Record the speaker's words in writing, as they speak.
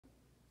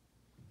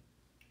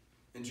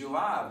In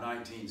July of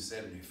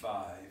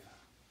 1975,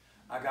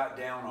 I got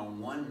down on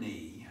one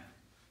knee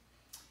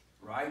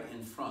right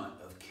in front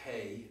of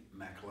Kay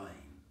McLean,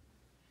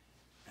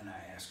 and I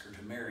asked her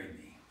to marry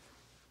me.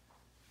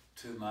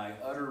 To my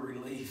utter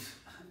relief,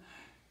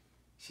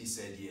 she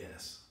said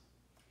yes.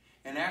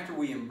 And after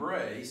we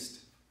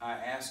embraced, I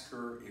asked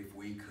her if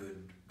we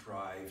could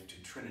drive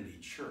to Trinity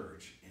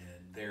Church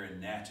there in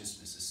Natchez,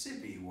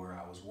 Mississippi, where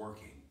I was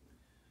working.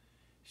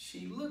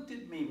 She looked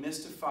at me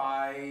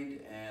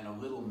mystified and a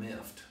little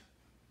miffed,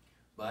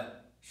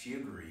 but she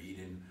agreed,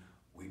 and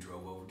we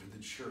drove over to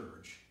the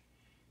church.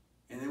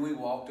 And then we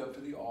walked up to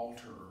the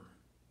altar,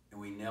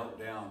 and we knelt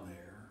down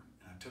there,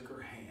 and I took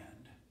her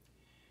hand,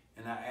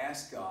 and I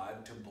asked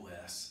God to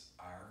bless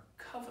our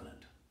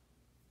covenant.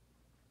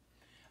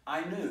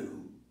 I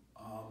knew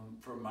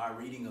from my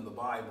reading of the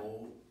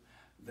Bible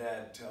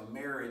that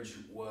marriage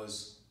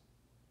was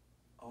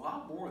a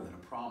lot more than a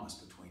promise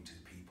between two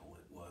people.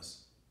 It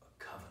was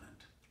a covenant.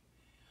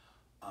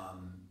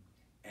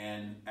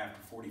 And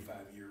after 45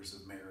 years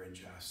of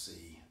marriage, I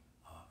see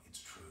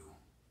it's true.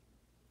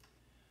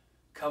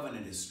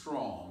 Covenant is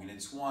strong, and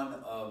it's one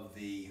of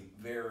the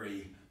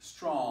very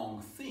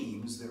strong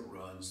themes that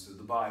runs through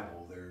the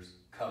Bible. There's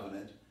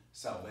covenant,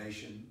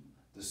 salvation,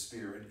 the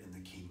Spirit, and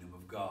the kingdom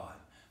of God.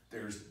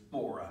 There's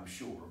more, I'm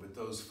sure, but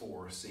those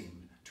four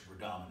seem to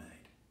predominate.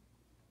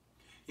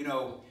 You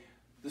know,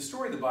 the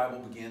story of the Bible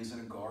begins in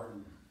a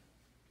garden.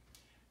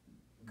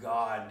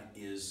 God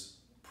is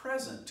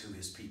present to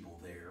his people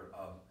there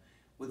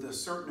with a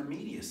certain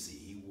immediacy.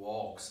 He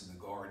walks in the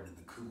garden in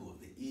the cool of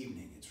the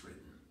evening, it's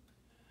written.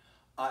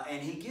 And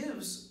he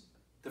gives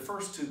the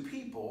first two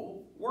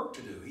people work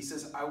to do. He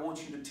says, I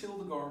want you to till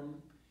the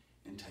garden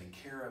and take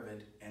care of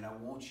it, and I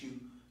want you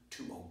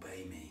to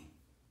obey me.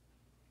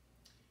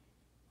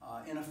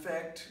 In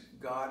effect,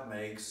 God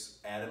makes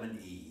Adam and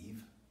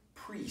Eve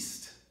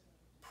priest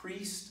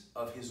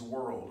of his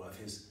world, of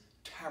his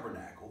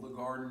tabernacle. The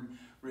garden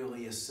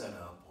really is set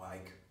up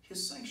like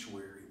his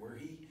sanctuary where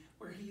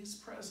he is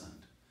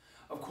present.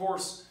 Of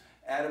course,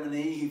 Adam and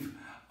Eve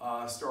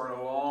start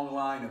a long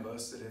line of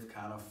us that have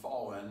kind of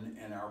fallen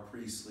in our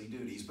priestly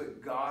duties,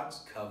 but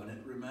God's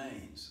covenant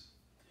remains.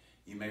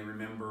 You may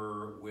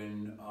remember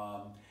when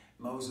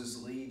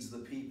Moses leads the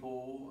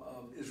people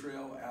of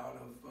Israel out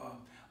of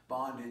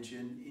bondage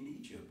in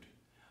Egypt.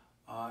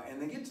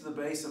 And they get to the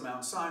base of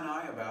Mount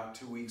Sinai about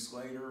 2 weeks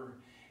later,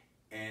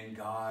 and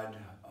God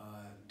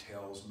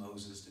tells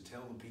Moses to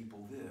tell the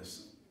people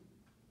this.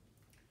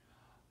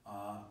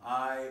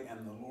 I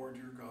am the Lord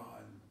your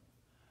God.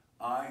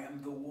 I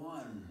am the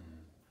one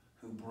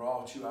who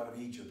brought you out of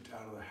Egypt,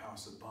 out of the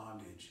house of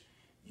bondage.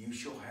 You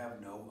shall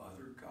have no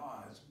other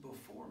gods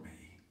before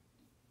me.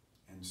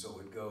 And so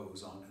it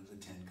goes on to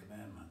the 10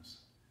 Commandments.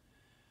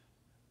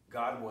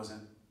 God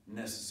wasn't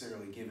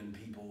necessarily giving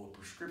people a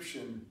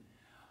prescription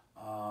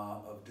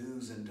of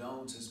do's and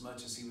don'ts as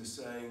much as he was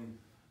saying,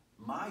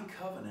 my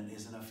covenant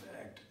is in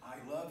effect. I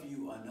love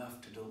you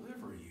enough to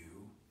deliver you.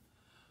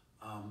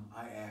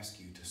 I ask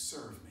you to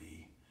serve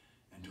me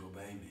and to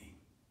obey me.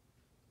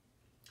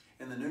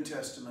 In the New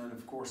Testament,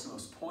 of course, the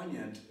most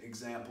poignant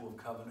example of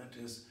covenant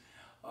is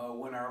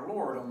when our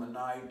Lord, on the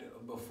night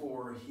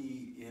before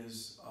he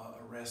is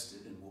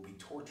arrested and will be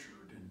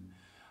tortured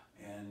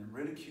and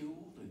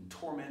ridiculed and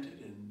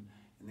tormented and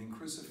then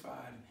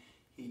crucified,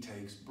 he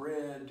takes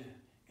bread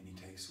and he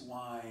takes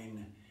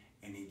wine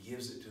and he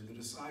gives it to the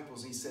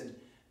disciples. He said,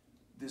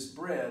 this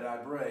bread I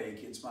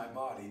break, it's my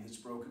body that's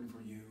broken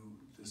for you.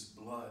 This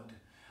blood,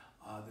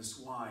 this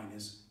wine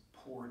is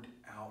poured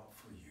out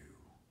for you.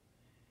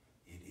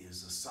 It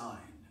is a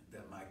sign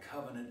that my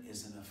covenant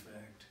is in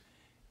effect,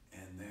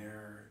 and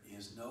there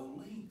is no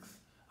length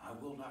I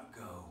will not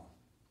go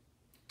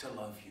to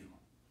love you.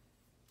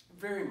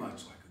 Very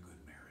much like a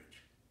good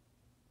marriage.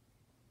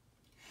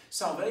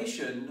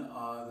 Salvation,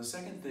 the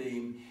second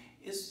theme,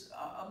 is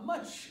a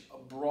much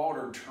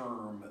broader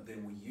term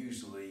than we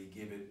usually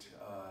give it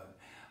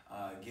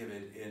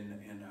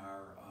in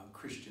our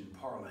Christian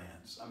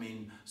parlance. I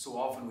mean, so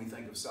often we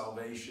think of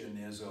salvation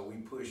as we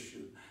push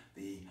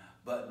the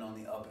button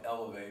on the up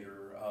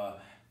elevator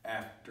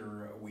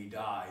after we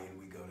die and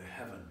we go to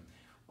heaven.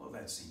 Well,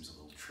 that seems a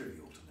little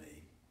trivial to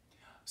me.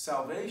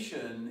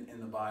 Salvation in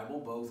the Bible,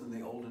 both in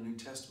the Old and New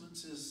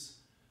Testaments, is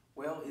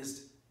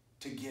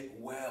to get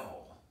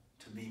well,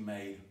 to be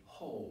made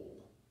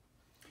whole.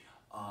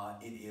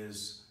 It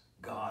is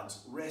God's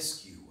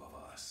rescue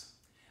of us.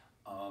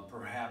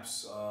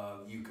 Perhaps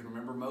you can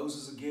remember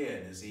Moses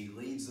again as he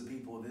leads the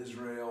people of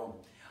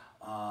Israel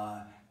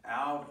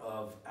out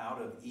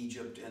of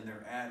Egypt, and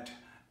they're at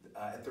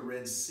the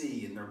Red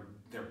Sea, and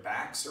their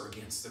backs are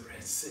against the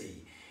Red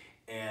Sea,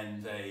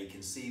 and they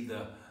can see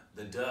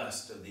the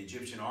dust of the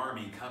Egyptian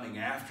army coming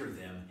after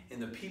them,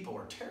 and the people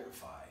are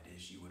terrified,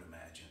 as you would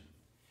imagine.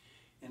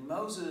 And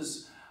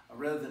Moses,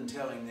 rather than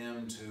telling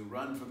them to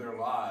run for their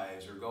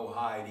lives or go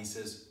hide, he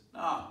says,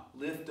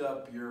 lift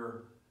up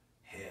your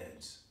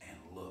heads and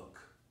look.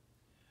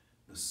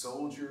 The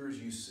soldiers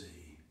you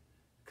see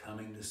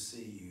coming to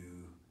see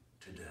you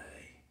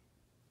today,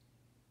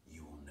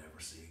 you will never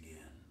see again.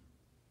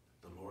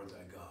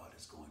 that God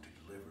is going to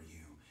deliver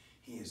you.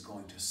 He is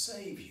going to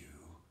save you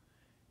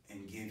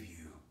and give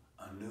you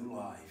a new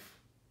life.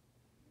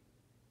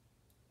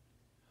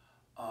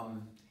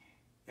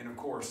 And of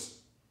course,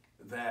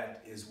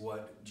 that is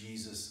what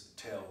Jesus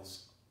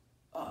tells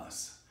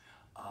us.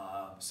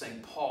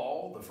 St.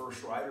 Paul, the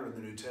first writer of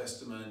the New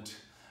Testament,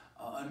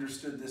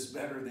 understood this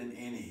better than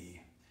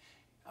any.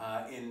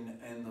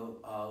 In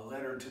the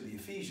letter to the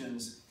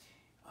Ephesians,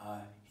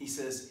 he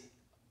says,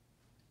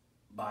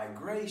 by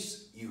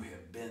grace you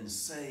have been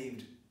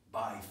saved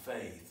by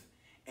faith.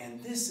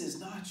 And this is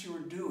not your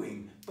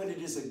doing, but it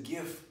is a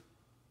gift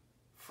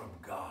from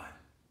God.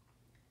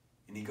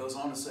 And he goes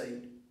on to say,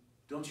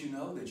 don't you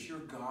know that you're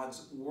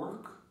God's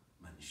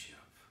workmanship?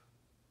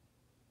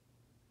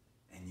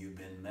 And you've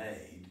been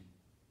made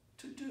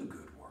to do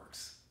good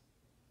works.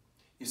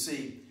 You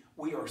see,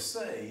 we are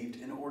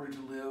saved in order to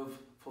live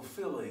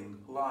fulfilling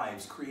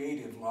lives,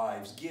 creative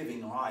lives,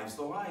 giving lives,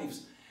 the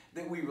lives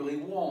that we really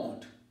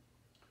want.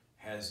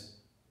 Has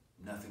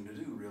nothing to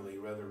do really,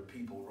 whether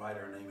people write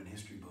our name in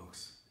history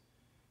books.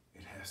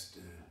 It has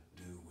to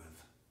do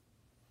with,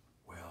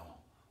 well,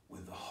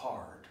 with the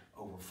heart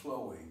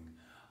overflowing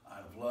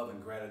out of love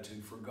and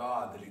gratitude for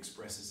God that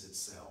expresses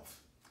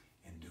itself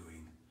in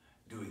doing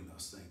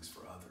those things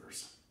for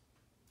others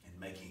and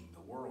making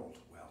the world,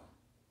 well,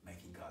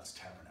 making God's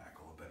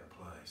tabernacle a better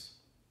place.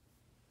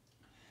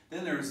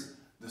 Then there's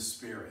the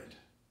Spirit.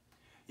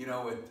 You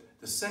know, at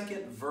the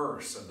second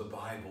verse of the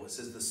Bible, it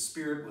says the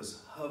Spirit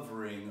was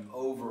hovering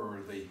over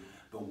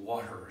the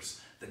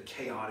waters, the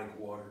chaotic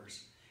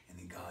waters. And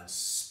then God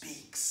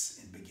speaks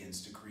and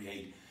begins to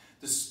create.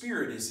 The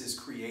Spirit is his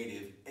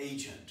creative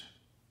agent.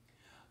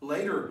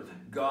 Later,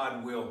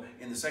 God will,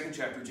 in the second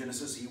chapter of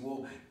Genesis, he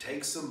will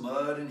take some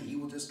mud and he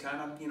will just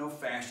kind of,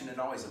 fashion it.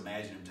 I always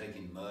imagine him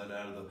taking mud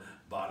out of the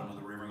bottom of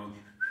the river and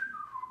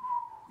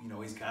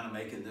going, he's kind of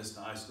making this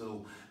nice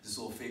little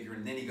figure.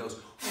 And then he goes,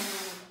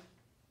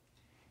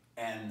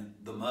 and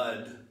the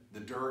mud, the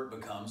dirt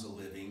becomes a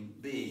living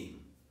being.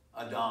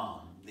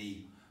 Adam,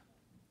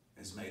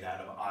 is made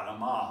out of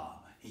Adamah.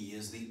 He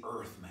is the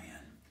earth man.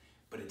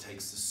 But it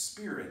takes the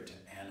Spirit to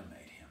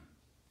animate him.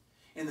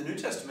 In the New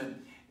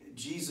Testament,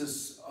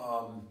 Jesus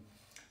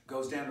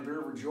goes down to the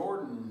River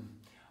Jordan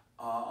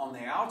on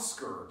the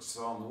outskirts,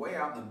 on the way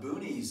out in the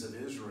boonies of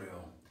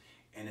Israel.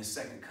 And his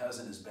second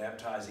cousin is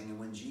baptizing. And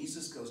when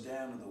Jesus goes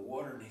down to the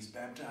water and he's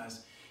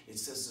baptized, it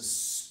says the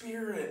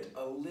Spirit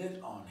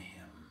alit on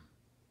him.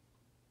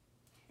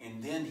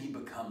 And then he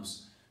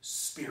becomes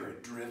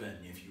Spirit-driven.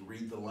 If you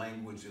read the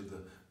language of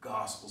the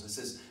Gospels, it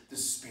says the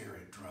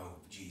Spirit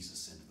drove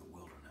Jesus into the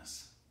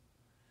wilderness.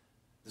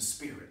 The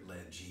Spirit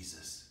led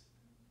Jesus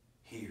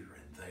here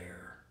and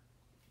there.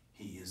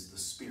 He is the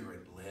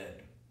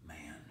Spirit-led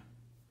man.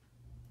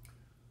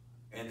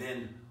 And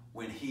then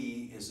when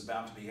he is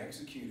about to be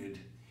executed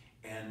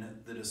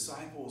and the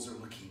disciples are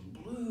looking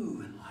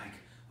blue and like,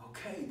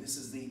 okay, this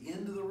is the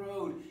end of the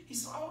road. He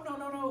said, oh,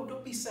 no,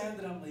 don't be sad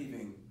that I'm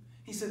leaving.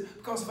 He said,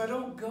 because if I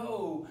don't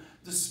go,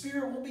 the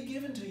Spirit won't be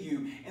given to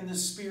you, and the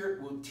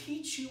Spirit will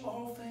teach you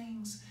all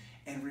things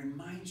and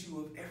remind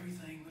you of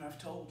everything that I've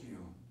told you.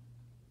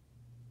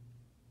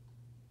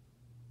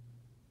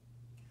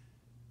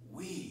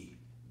 We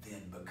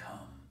then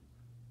become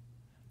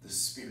the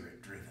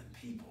Spirit-driven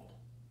people.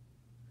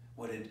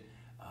 What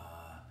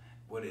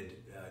did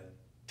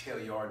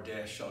Teilhard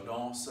de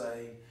Chardin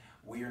say?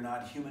 We are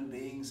not human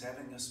beings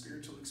having a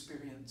spiritual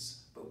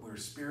experience, but we're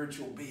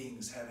spiritual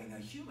beings having a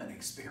human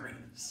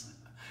experience.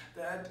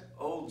 That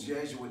old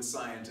Jesuit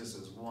scientist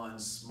is one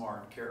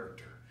smart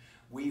character.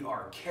 We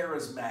are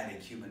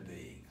charismatic human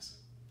beings.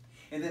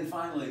 And then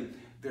finally,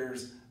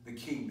 there's the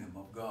kingdom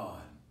of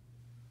God.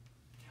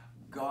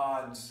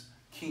 God's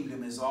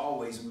kingdom is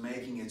always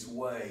making its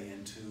way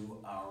into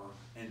our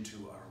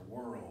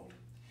world.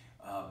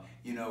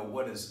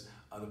 What is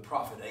the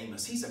prophet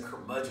Amos? He's a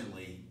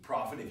curmudgeonly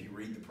prophet if you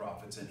read the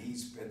prophets, and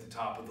he's at the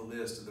top of the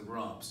list of the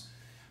grumps.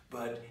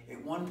 But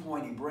at one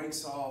point he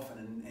breaks off,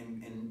 and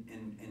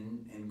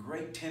in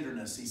great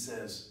tenderness he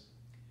says,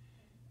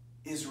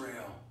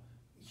 Israel,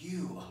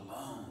 you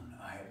alone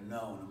I have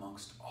known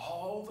amongst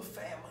all the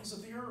families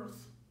of the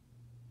earth.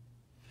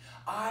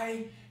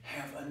 I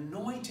have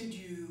anointed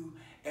you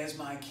as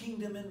my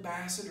kingdom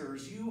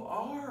ambassadors. You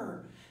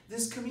are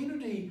this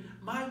community,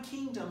 my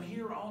kingdom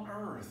here on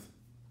earth.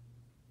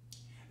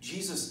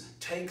 Jesus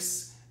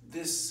takes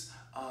this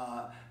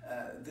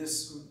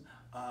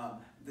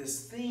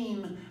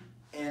theme,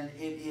 and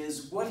it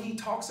is what he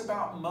talks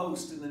about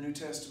most in the New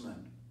Testament.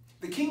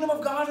 The kingdom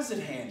of God is at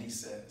hand, he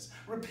says.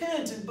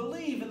 Repent and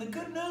believe in the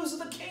good news of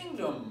the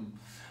kingdom.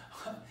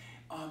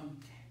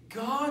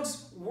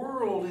 God's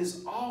world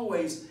is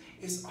always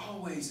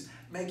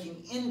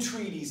making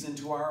entreaties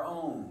into our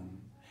own.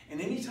 And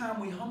anytime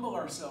we humble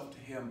ourselves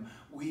to him,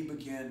 we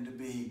begin to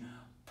be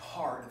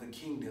part of the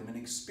kingdom and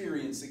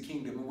experience the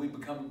kingdom, and we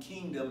become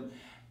kingdom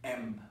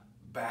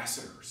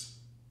ambassadors.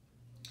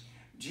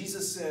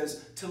 Jesus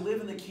says to live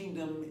in the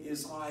kingdom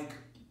is like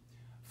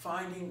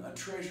finding a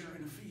treasure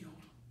in a field.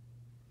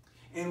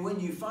 And when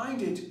you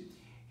find it,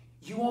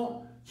 you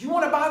won't You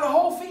want to buy the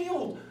whole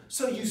field,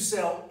 so you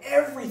sell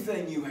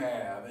everything you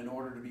have in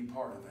order to be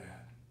part of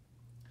that.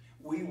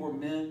 We were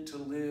meant to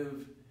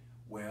live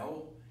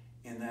well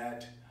in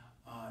that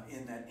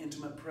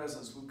intimate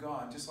presence with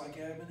God, just like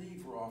Adam and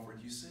Eve were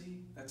offered. You see,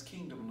 that's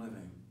kingdom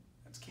living.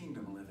 That's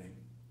kingdom living.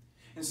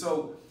 And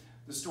so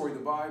the story of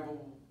the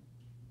Bible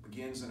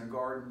begins in a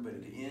garden, but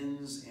it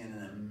ends in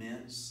an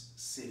immense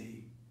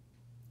city.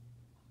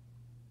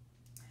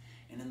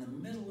 And in the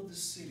middle of the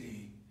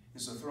city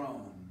is a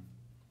throne.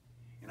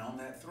 And on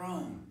that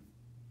throne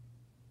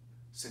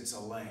sits a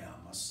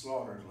lamb, a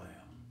slaughtered lamb.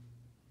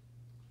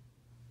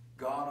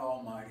 God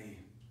Almighty,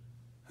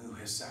 who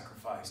has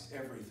sacrificed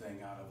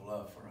everything out of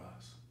love for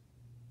us.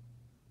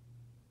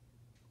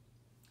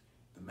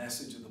 The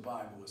message of the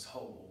Bible is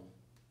whole,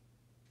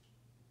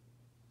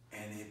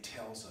 and it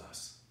tells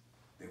us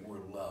that we're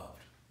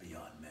loved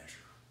beyond measure.